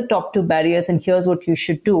 here are the top 2 barriers, and here's what you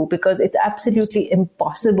should do, because it's absolutely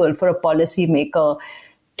impossible for a policymaker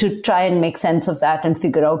to try and make sense of that and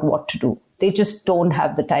figure out what to do. They just don't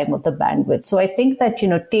have the time or the bandwidth. So I think that,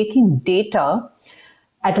 taking data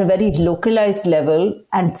at a very localized level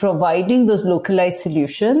and providing those localized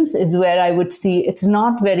solutions is where I would see it's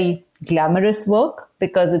not very glamorous work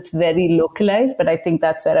because it's very localized, but I think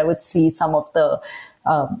that's where I would see some of the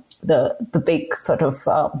big sort of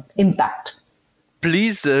impact.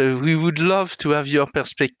 Please, we would love to have your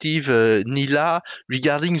perspective, Neela,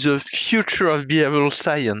 regarding the future of behavioral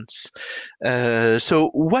science.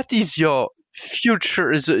 So what is your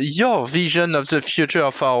your vision of the future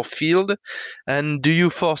of our field, and do you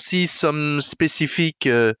foresee some specific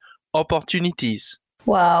opportunities?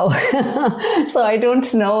 Wow. So I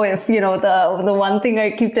don't know if, the one thing I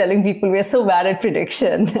keep telling people, we're so bad at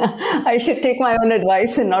prediction. I should take my own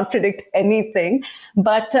advice and not predict anything.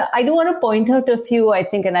 But I do want to point out a few, I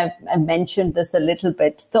think, and I've mentioned this a little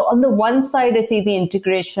bit. So on the one side, I see the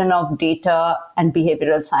integration of data and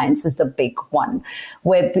behavioral science is the big one,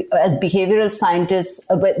 where as behavioral scientists,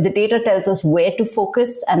 the data tells us where to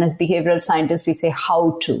focus. And as behavioral scientists, we say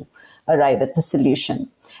how to arrive at the solution.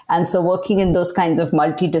 And so working in those kinds of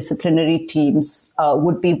multidisciplinary teams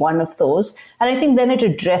would be one of those. And I think then it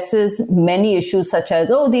addresses many issues such as,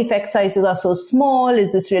 the effect sizes are so small.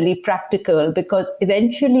 Is this really practical? Because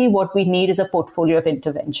eventually what we need is a portfolio of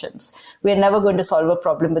interventions. We're never going to solve a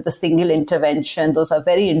problem with a single intervention. Those are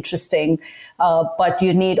very interesting, but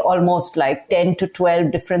you need almost like 10 to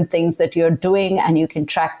 12 different things that you're doing, and you can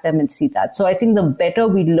track them and see that. So I think the better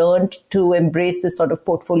we learn to embrace this sort of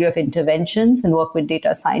portfolio of interventions and work with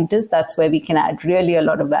data scientists, that's where we can add really a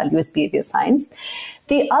lot of value as behavior science.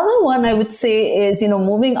 The other one I would say is,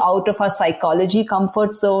 moving out of our psychology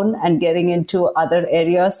comfort zone and getting into other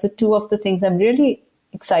areas. So 2 of the things I'm really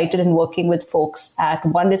excited in working with folks at,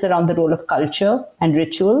 one is around the role of culture and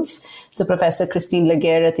rituals. So Professor Christine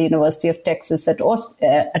Laguerre at the University of Texas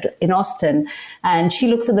in Austin, and she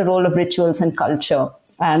looks at the role of rituals and culture.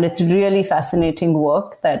 And it's really fascinating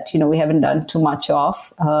work that, we haven't done too much of,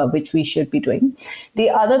 which we should be doing. The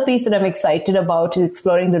other piece that I'm excited about is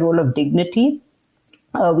exploring the role of dignity.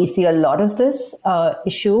 We see a lot of this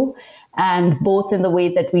issue, and both in the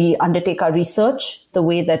way that we undertake our research, the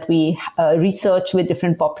way that we research with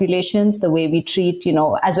different populations, the way we treat,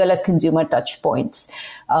 as well as consumer touch points.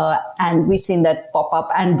 And we've seen that pop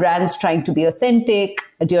up, and brands trying to be authentic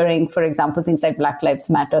during, for example, things like Black Lives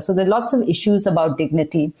Matter. So there are lots of issues about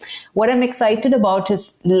dignity. What I'm excited about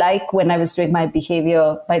is, like when I was doing my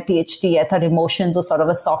PhD, I thought emotions was sort of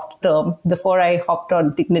a soft term. Before I hopped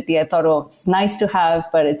on dignity, I thought, it's nice to have,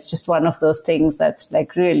 but it's just one of those things that's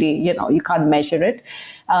like really, you can't measure it.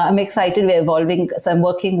 I'm excited we're evolving. So I'm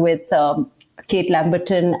working with Kate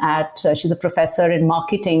Lamberton she's a professor in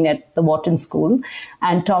marketing at the Wharton School,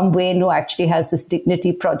 and Tom Wayne, who actually has this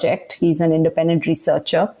Dignity Project. He's an independent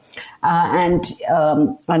researcher, and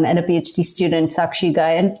a PhD student, Sakshi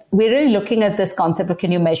Guy. And we're really looking at this concept of,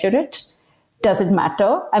 can you measure it? Does it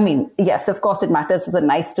matter? I mean, yes, of course it matters as a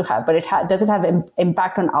nice to have, but does it have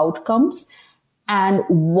impact on outcomes? And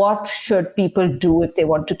what should people do if they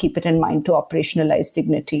want to keep it in mind to operationalize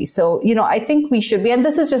dignity? So, I think we should be, and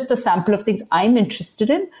this is just a sample of things I'm interested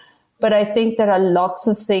in, but I think there are lots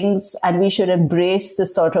of things, and we should embrace the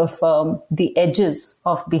sort of the edges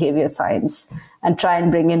of behavior science and try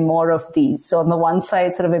and bring in more of these. So on the one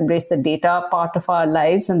side, sort of embrace the data part of our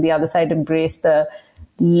lives, and the other side, embrace the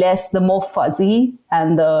more fuzzy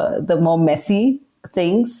and the more messy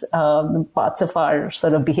things, the parts of our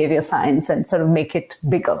sort of behavior science, and sort of make it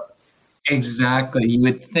bigger. Exactly. You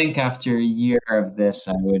would think after a year of this,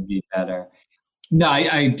 I would be better. No,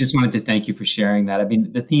 I just wanted to thank you for sharing that. I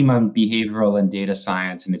mean, the theme on behavioral and data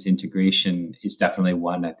science and its integration is definitely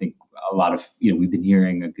one I think a lot of, we've been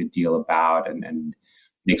hearing a good deal about and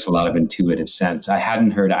makes a lot of intuitive sense. I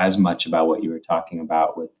hadn't heard as much about what you were talking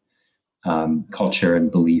about with culture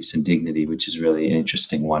and beliefs and dignity, which is really an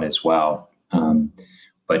interesting one as well.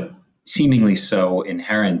 But seemingly so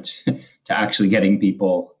inherent to actually getting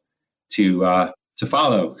people to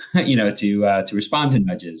follow, to respond to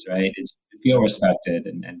nudges, right? Is to feel respected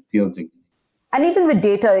and feel dignity. And even with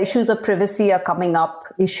data, issues of privacy are coming up,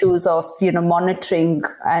 issues of, monitoring.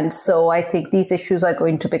 And so I think these issues are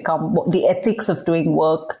going to become, the ethics of doing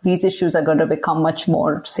work, these issues are going to become much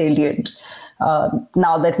more salient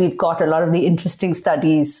now that we've got a lot of the interesting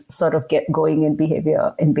studies sort of get going in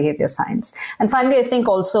behavior science. And finally, I think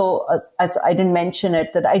also, as I didn't mention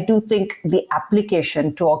it, that I do think the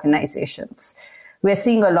application to organizations, we're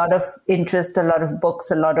seeing a lot of interest, a lot of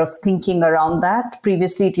books, a lot of thinking around that.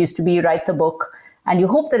 Previously, it used to be write the book and you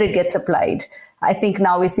hope that it gets applied. I think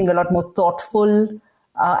now we're seeing a lot more thoughtful,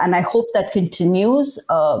 and I hope that continues,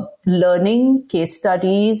 learning, case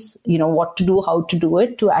studies, what to do, how to do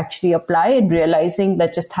it, to actually apply, and realizing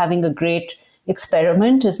that just having a great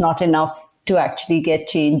experiment is not enough to actually get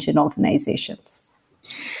change in organizations.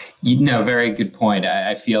 Very good point.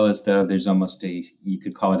 I feel as though there's almost you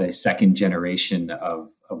could call it a second generation of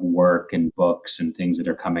work and books and things that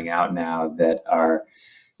are coming out now that are,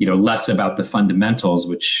 less about the fundamentals,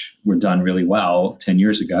 which were done really well 10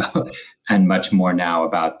 years ago, and much more now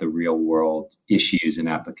about the real world issues and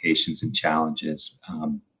applications and challenges,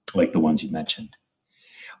 like the ones you mentioned.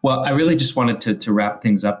 Well, I really just wanted to wrap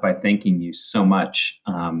things up by thanking you so much.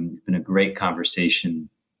 It's been a great conversation.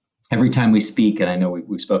 Every time we speak, and I know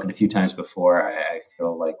we've spoken a few times before, I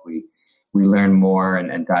feel like we learn more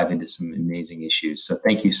and dive into some amazing issues. So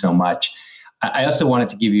thank you so much. I also wanted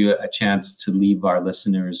to give you a chance to leave our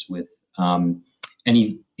listeners with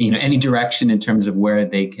any direction in terms of where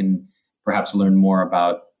they can perhaps learn more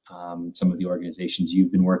about some of the organizations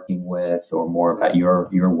you've been working with, or more about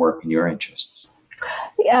your work and your interests.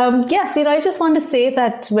 Yes, I just want to say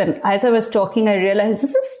that as I was talking, I realized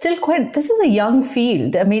this is a young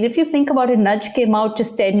field. I mean, if you think about it, Nudge came out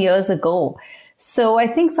just 10 years ago. So I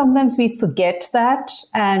think sometimes we forget that.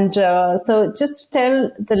 And so just to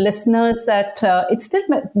tell the listeners that it's still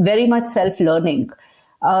very much self-learning.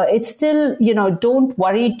 It's still, don't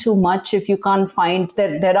worry too much if you can't find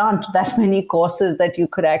that there aren't that many courses that you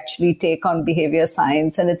could actually take on behavior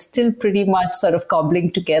science. And it's still pretty much sort of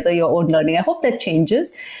cobbling together your own learning. I hope that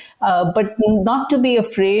changes, but not to be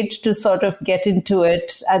afraid to sort of get into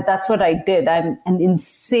it. And that's what I did. I'm an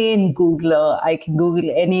insane Googler. I can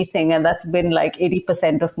Google anything. And that's been like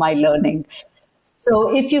 80% of my learning.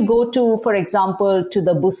 So if you go to, for example, to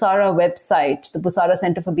the Busara website, the Busara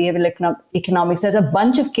Center for Behavioral Economics, there's a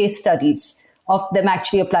bunch of case studies of them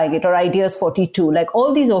actually applying it, or Ideas 42, like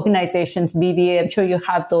all these organizations, BVA, I'm sure you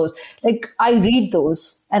have those. Like I read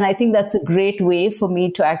those, and I think that's a great way for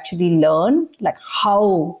me to actually learn like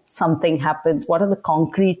how something happens. What are the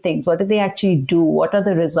concrete things? What do they actually do? What are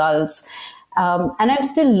the results? And I'm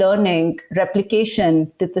still learning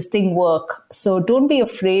replication. Did this thing work? So don't be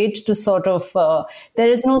afraid to sort of, there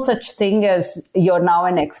is no such thing as you're now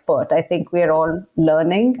an expert. I think we're all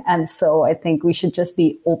learning. And so I think we should just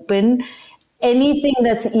be open. Anything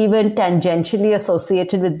that's even tangentially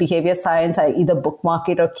associated with behavior science, I either bookmark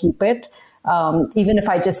it or keep it, even if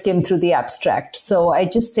I just skim through the abstract. So I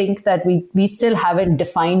just think that we still haven't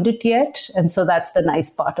defined it yet. And so that's the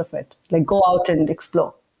nice part of it. Like go out and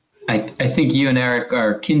explore. I think you and Eric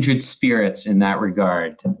are kindred spirits in that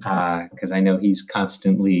regard, because I know he's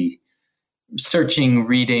constantly searching,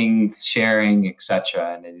 reading, sharing,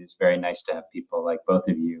 etc. And it is very nice to have people like both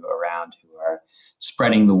of you around who are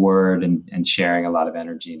spreading the word and sharing a lot of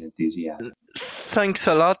energy and enthusiasm. Thanks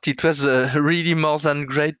a lot. It was really more than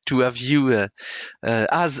great to have you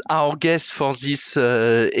as our guest for this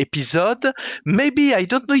episode. Maybe, I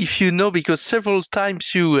don't know if you know, because several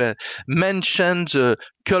times you mentioned the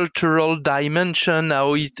cultural dimension,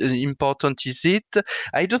 how important is it?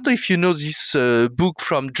 I don't know if you know this book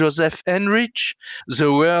from Joseph Henrich,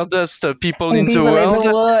 The Weirdest People in the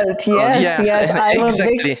World. Yes. I'm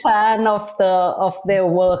exactly. A big fan of their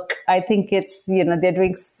work. I think it's, they're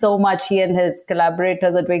doing so much. He and his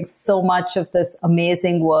collaborators are doing so much of this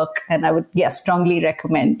amazing work, and I would strongly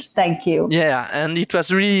recommend. Thank you. Yeah, and it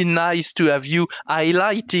was really nice to have you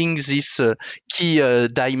highlighting this key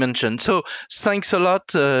dimension. So thanks a lot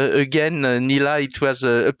again, Neela. It was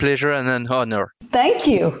a pleasure and an honor. Thank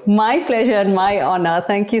you. My pleasure and my honor.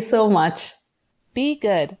 Thank you so much. Be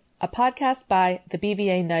Good, a podcast by the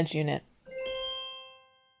BVA Nudge Unit.